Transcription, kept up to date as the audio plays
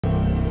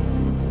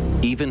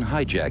Even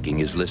hijacking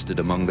is listed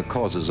among the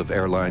causes of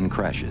airline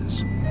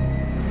crashes.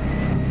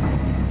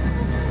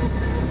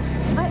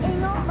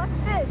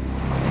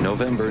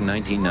 November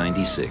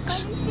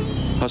 1996.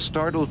 A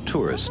startled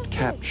tourist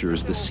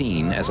captures the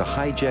scene as a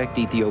hijacked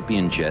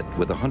Ethiopian jet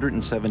with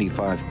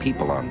 175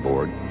 people on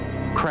board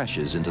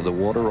crashes into the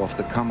water off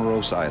the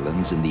Comoros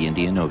Islands in the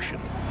Indian Ocean.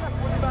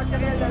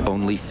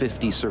 Only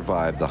 50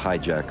 survived the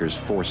hijackers'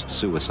 forced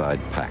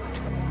suicide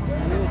pact.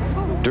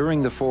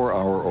 During the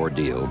 4-hour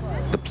ordeal,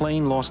 the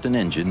plane lost an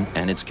engine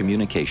and its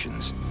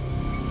communications.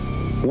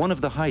 One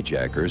of the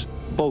hijackers,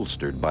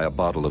 bolstered by a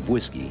bottle of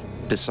whiskey,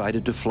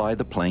 decided to fly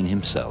the plane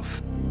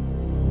himself.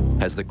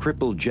 As the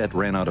crippled jet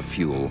ran out of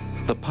fuel,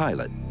 the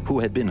pilot, who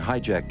had been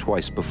hijacked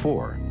twice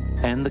before,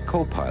 and the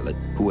co-pilot,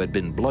 who had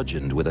been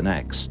bludgeoned with an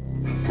axe,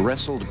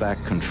 wrestled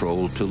back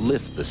control to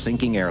lift the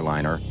sinking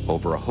airliner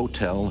over a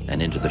hotel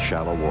and into the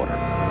shallow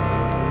water.